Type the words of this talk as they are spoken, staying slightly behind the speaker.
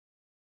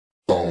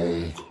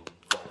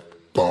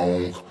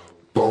bong,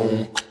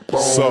 bong,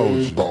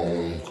 Soulja.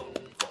 bong,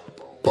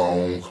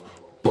 bong,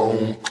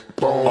 bong,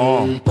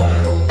 bong,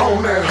 bong.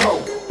 On that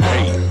hoe,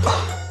 Hey,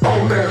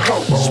 on that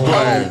hoe,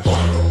 splash,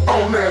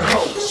 on that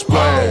hoe,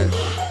 splash,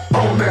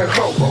 on that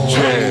hoe,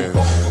 jazz.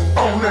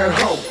 on that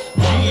hoe,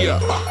 Yeah.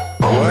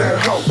 on that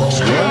hoe. Watch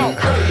this,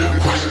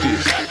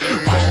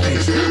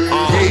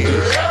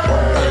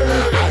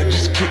 yeah. I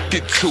just kick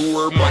it to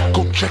her,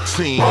 Michael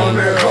Jackson. On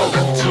that hoe.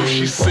 Until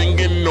she's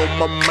singing on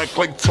my mic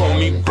like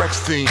Tony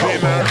Braxton.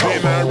 Then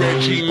I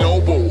Reggie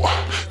Noble.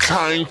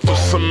 Time for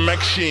some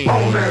action.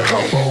 On that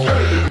hoe.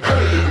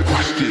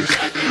 Watch this,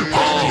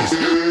 watch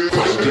this,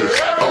 watch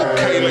this.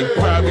 Okay, like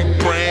Bobby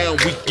Brown,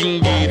 we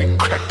can get it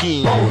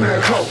cracking. On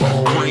that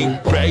hoe. Green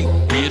Bay,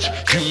 bitch,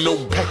 you know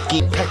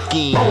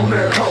packing. On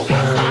that hoe.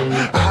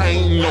 I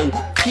ain't no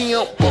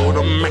pimp, but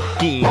I'm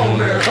macking. On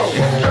that hoe.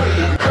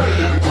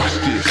 Watch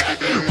this,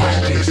 watch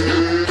this,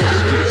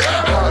 watch this. I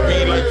be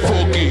like,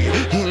 fuck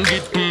it, and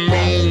get the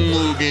main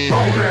looking.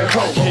 On that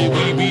hoe. Yeah,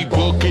 we be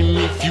booking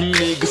if you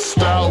niggas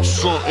style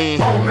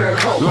something. On that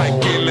hoe.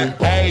 Like in the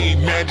A,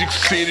 Magic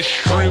City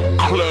strip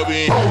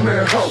clubbing. On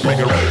that hoe. Make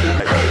it right.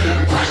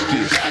 Watch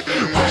this,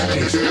 watch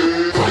this,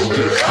 watch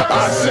this. I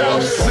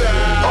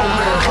Southside, On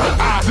that hoe.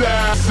 I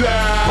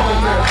Southside, On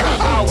that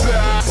hoe. I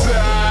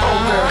Southside, On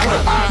that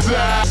hoe. I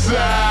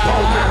Southside.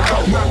 On that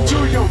hoe. Now do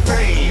your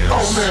dance,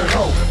 On that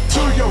hoe.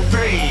 do your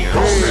dance.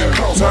 On that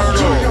hoe. Now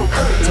do your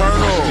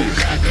Turn on.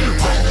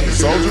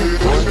 Soulja,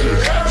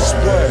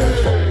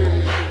 splash.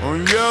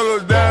 On yellow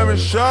diamond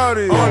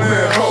shawty. On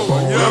that hoe.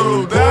 On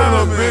yellow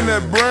diamond in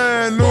that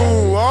brand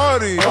new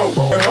Audi.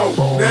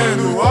 That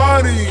new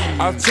Audi.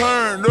 I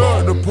turned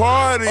up the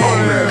party.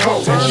 On that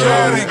hoe.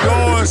 Shawty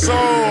going so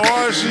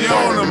hard, she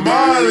on the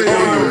molly.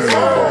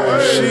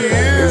 She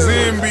is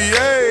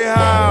NBA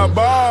high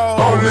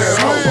ball. On that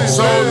hoe.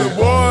 Soulja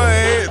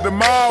Boy hit the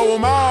mall.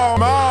 On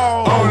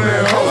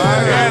that hoe. I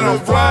got him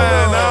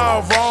flying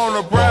off on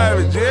a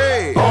private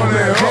jet. On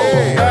that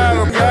hoe. Got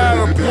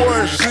a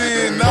Porsche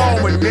sitting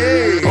on my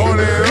neck. On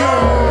that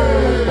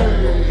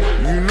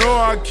hoe. You know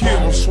I keep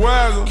my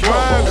swagger.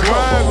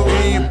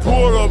 And you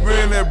pulled up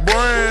in that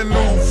brand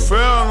new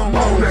Phantom.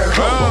 On that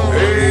hoe.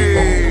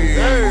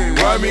 Hey,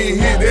 why me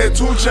hit that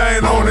 2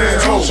 chain on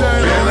that hoe?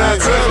 And I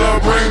tell her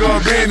bring her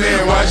in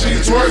there while she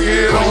twerk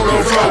it on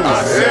the floor. Hey,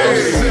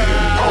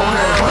 On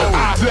that hoe. I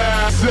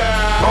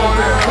Southside, On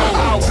that hoe. I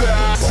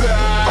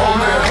Southside, On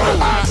that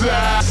hoe. I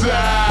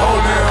Southside. On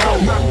that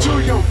hoe. Now do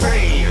your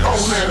dance,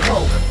 On that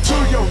hoe. do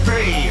your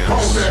dance.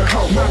 On that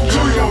hoe. Now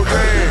do your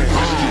dance.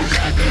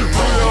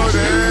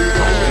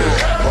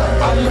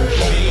 I'm a G.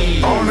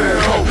 On that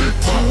hoe.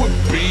 Do a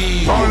B.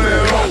 On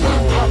that hoe.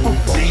 Pop a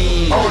B.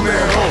 On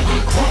that hoe.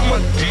 Put my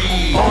D.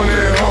 On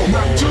that hoe.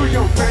 Now do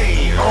your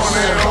dance. On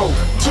that hoe.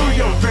 Do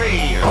your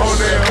dance. On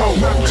that hoe.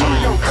 Now do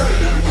your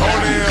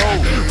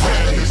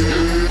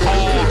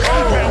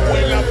Now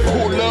when I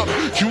pull up,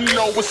 you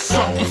know it's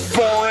something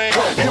foreign.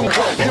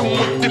 And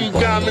with them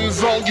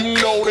diamonds on, you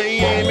know they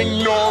ain't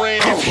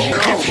ignoring.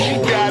 If she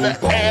got an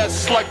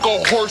ass like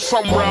a horse,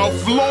 I'm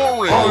Ralph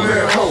Lauren. On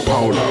that hoe.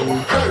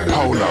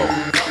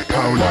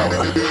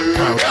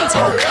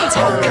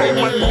 Okay,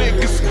 my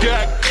niggas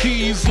got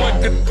keys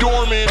like a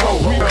doorman.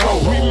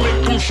 We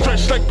make them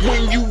stretch like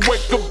when you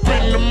wake up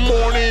in the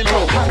morning.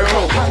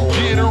 I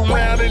get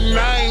around and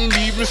I ain't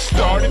even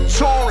started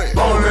touring.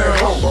 On that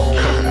hoe.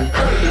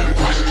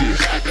 Watch this.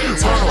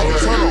 Turn on.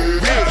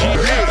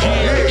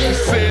 Yeah. She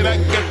said I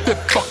got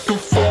that fucking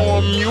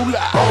formula.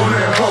 On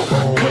that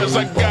hoe. Cause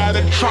I got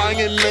a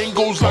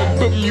triangles like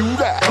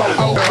Bermuda.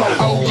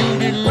 Oh, you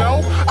didn't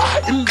know?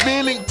 I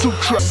invented to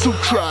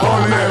try.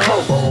 On that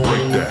hoe.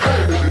 Break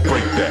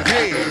that.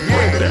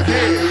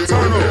 Yeah.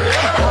 Turn up.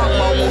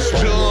 I'm almost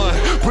done,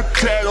 but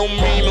that don't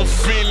mean I'm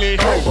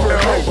finished.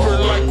 Paper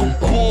like a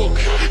book,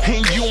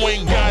 and you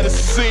ain't gotta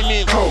send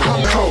it.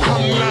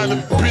 I'm not a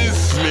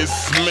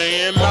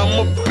businessman, I'm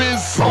a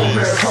business. On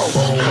that hoe.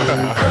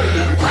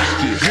 Watch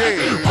this.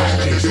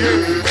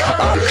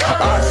 I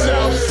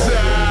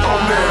Southside.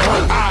 On that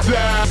hoe. I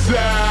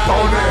Southside.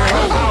 On that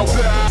hoe. I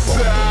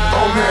Southside.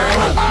 On that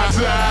hoe. I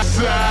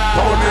Southside.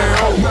 On that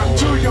hoe. Now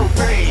do your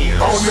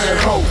dance. On that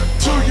hoe.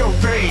 Do your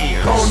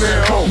dance. On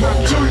that hoe.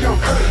 Now do your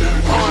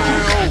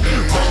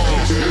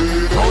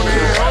On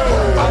that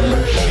hoe. I'm a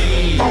G.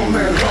 On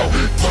that hoe.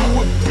 Do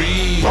a B.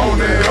 On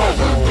that hoe.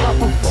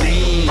 Pop a B.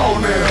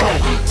 On that hoe.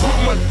 Put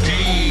my D.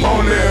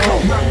 On that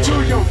hoe. Now do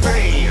your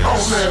dance.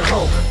 On that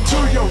hoe. Do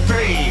your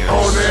dance.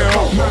 On that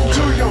hoe. Now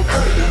do your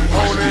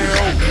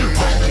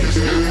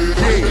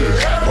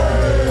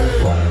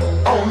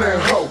On that hoe. On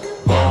that hoe.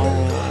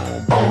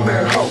 On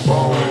that hoe.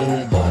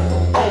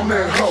 On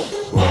that hoe.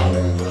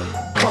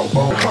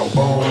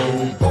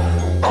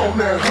 On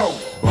that hoe.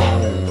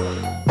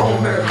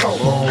 On that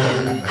hoe.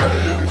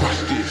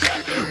 Watch this.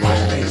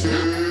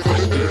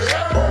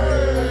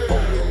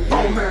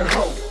 On that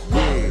hoe.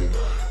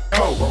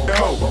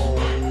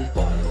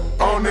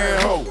 On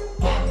that hoe.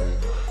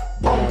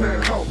 On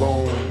that hoe.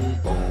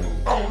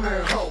 On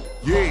that hoe.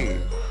 yeah.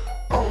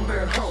 On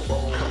that hoe.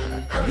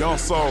 Young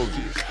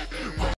Soulja.